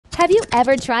Have you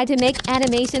ever tried to make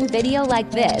animation video like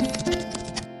this?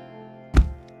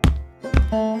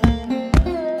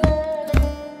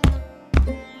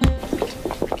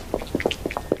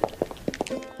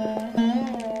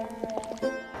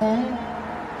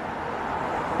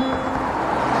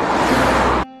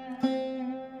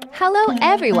 Hello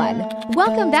everyone!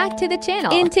 Welcome back to the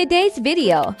channel. In today's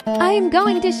video, I am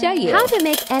going to show you how to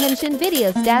make animation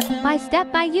video step by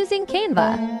step by using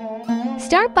Canva.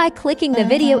 Start by clicking the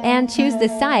video and choose the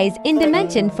size in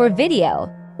dimension for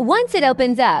video. Once it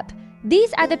opens up,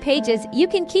 these are the pages you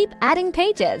can keep adding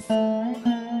pages.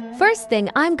 First thing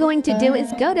I'm going to do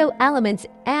is go to Elements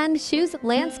and choose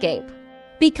Landscape,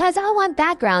 because I want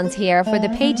backgrounds here for the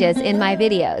pages in my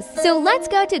videos. So let's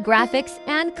go to Graphics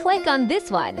and click on this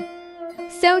one.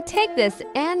 So take this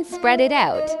and spread it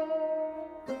out.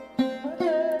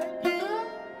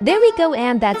 There we go,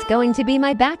 and that's going to be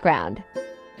my background.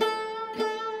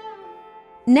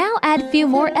 Now add few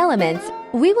more elements.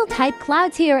 We will type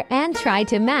clouds here and try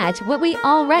to match what we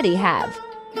already have.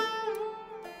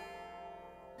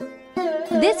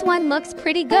 This one looks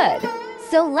pretty good,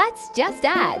 so let's just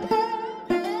add.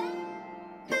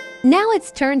 Now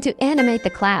it's turn to animate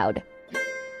the cloud.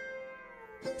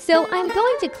 So I'm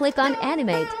going to click on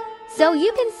Animate, so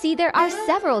you can see there are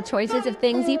several choices of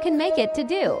things you can make it to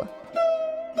do.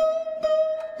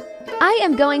 I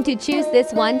am going to choose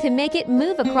this one to make it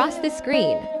move across the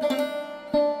screen.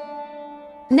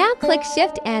 Now click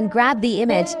Shift and grab the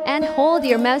image and hold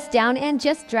your mouse down and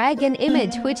just drag an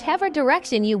image whichever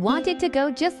direction you want it to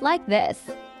go, just like this.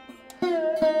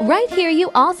 Right here you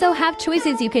also have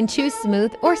choices. You can choose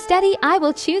smooth or steady. I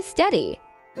will choose steady.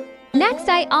 Next,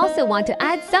 I also want to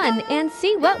add sun and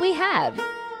see what we have.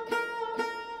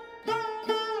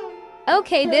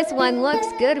 Okay, this one looks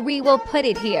good. We will put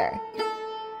it here.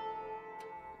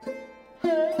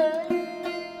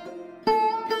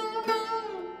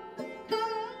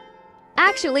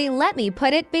 Actually, let me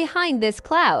put it behind this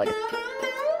cloud.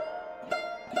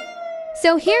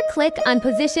 So here, click on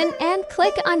Position and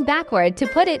click on Backward to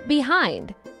put it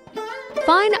behind.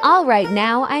 Fine, alright,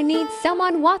 now I need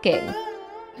someone walking.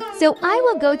 So I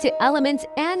will go to Elements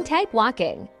and type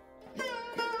walking.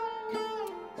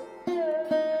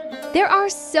 There are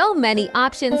so many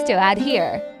options to add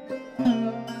here.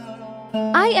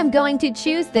 I am going to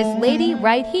choose this lady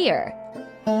right here.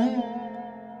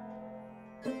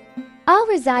 I'll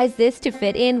resize this to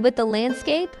fit in with the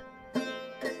landscape.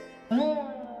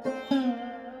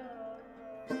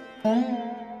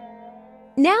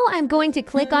 Now I'm going to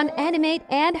click on Animate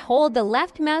and hold the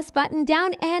left mouse button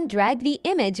down and drag the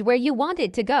image where you want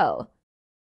it to go.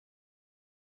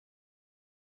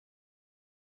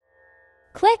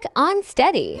 Click on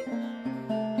Steady.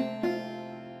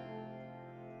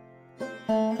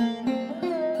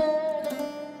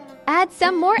 Add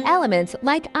some more elements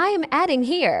like I am adding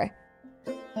here.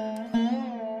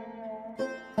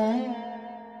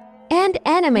 And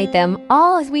animate them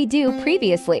all as we do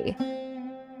previously.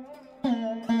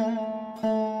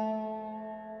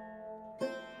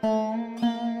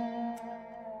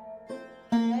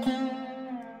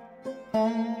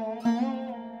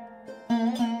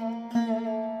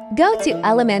 Go to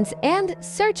Elements and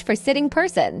search for sitting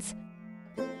persons.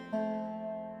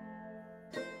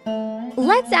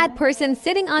 Let's add persons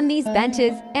sitting on these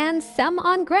benches and some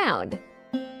on ground.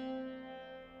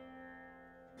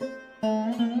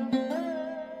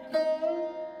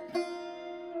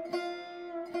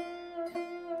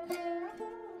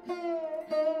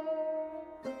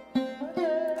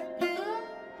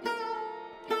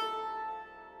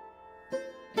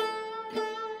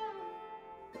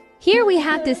 Here we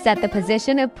have to set the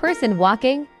position of person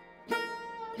walking.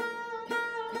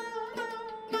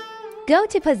 Go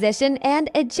to Position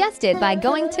and adjust it by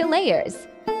going to Layers.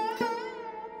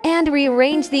 And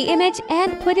rearrange the image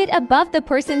and put it above the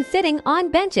person sitting on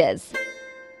benches.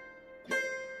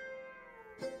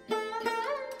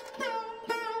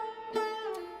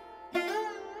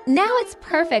 Now it's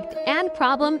perfect and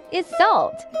problem is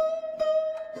solved.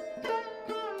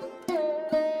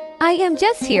 I am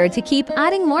just here to keep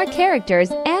adding more characters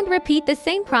and repeat the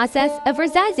same process of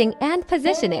resizing and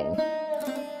positioning.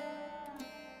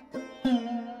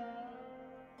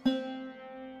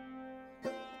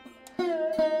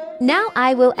 Now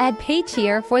I will add page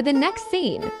here for the next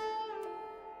scene.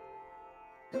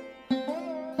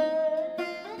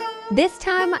 This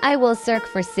time I will search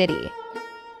for city.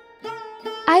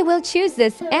 I will choose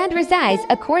this and resize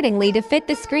accordingly to fit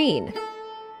the screen.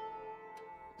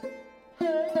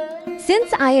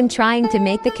 Since I am trying to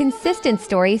make the consistent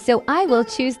story, so I will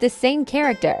choose the same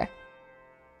character.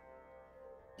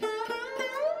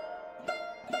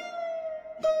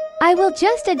 I will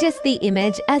just adjust the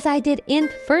image as I did in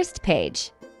first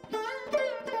page.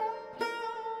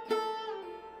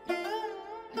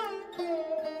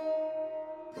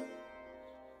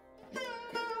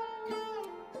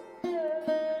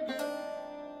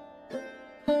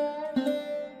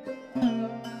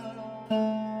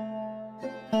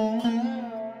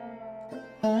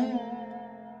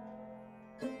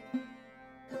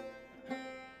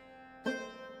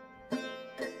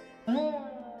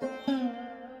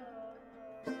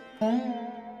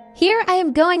 Here I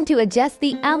am going to adjust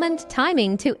the almond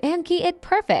timing to Anki it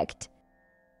perfect.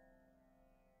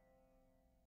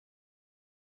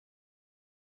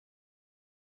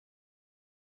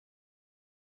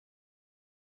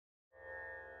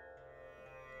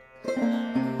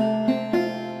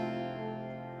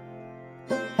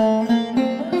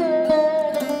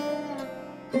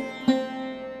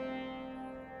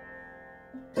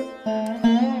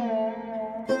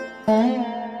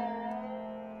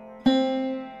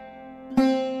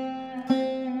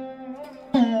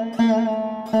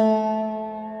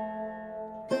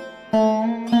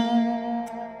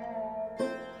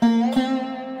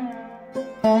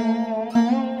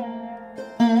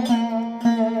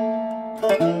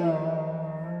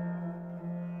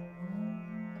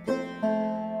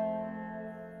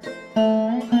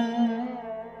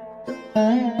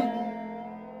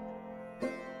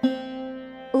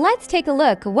 Let's take a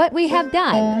look what we have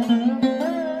done.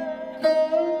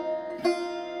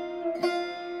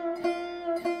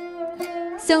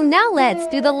 So now let's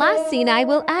do the last scene. I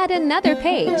will add another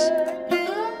page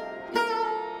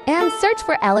and search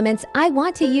for elements I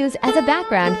want to use as a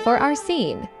background for our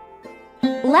scene.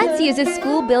 Let's use a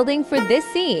school building for this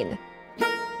scene.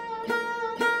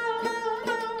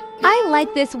 I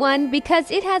like this one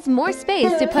because it has more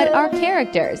space to put our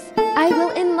characters. I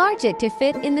will enlarge it to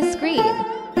fit in the screen.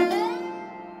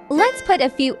 Let's put a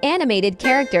few animated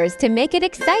characters to make it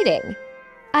exciting.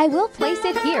 I will place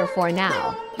it here for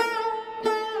now.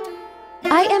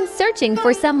 I am searching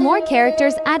for some more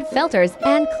characters. Add filters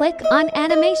and click on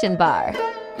animation bar.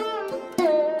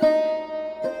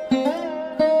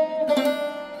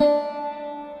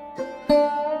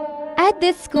 Add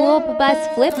this school bus,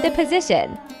 flip the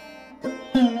position.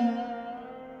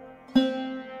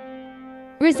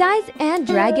 Resize and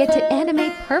drag it to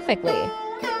animate perfectly.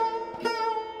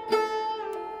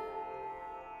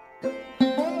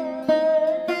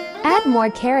 Add more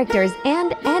characters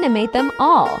and animate them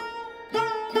all.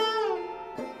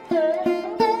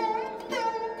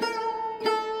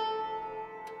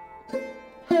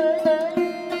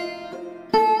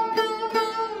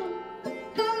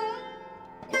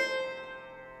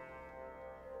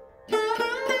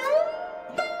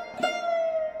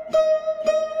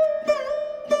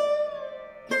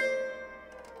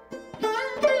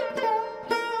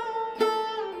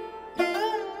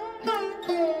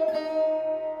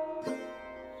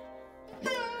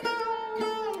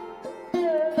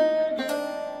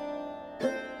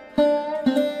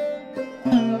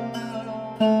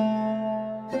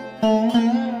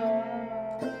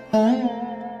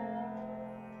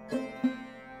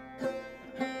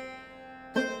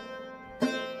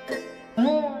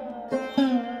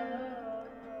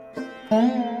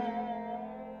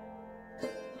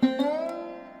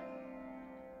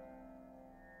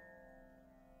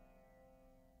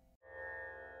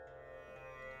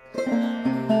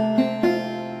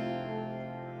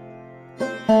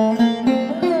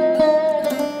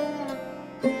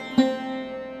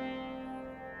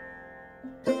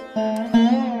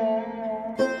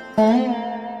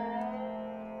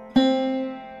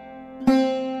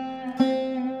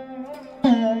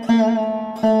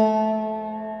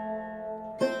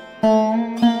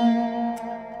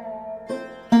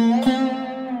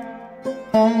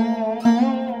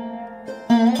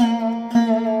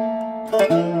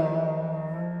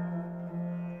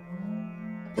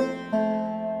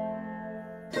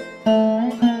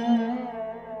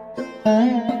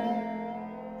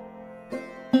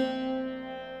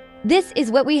 This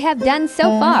is what we have done so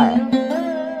far.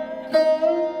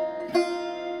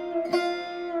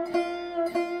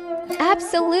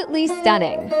 Absolutely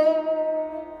stunning.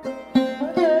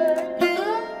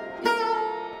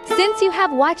 Since you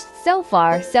have watched so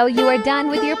far, so you are done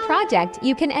with your project,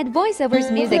 you can add voiceovers,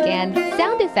 music, and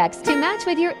sound effects to match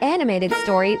with your animated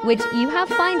story, which you have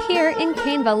find here in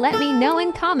Canva. Let me know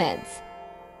in comments.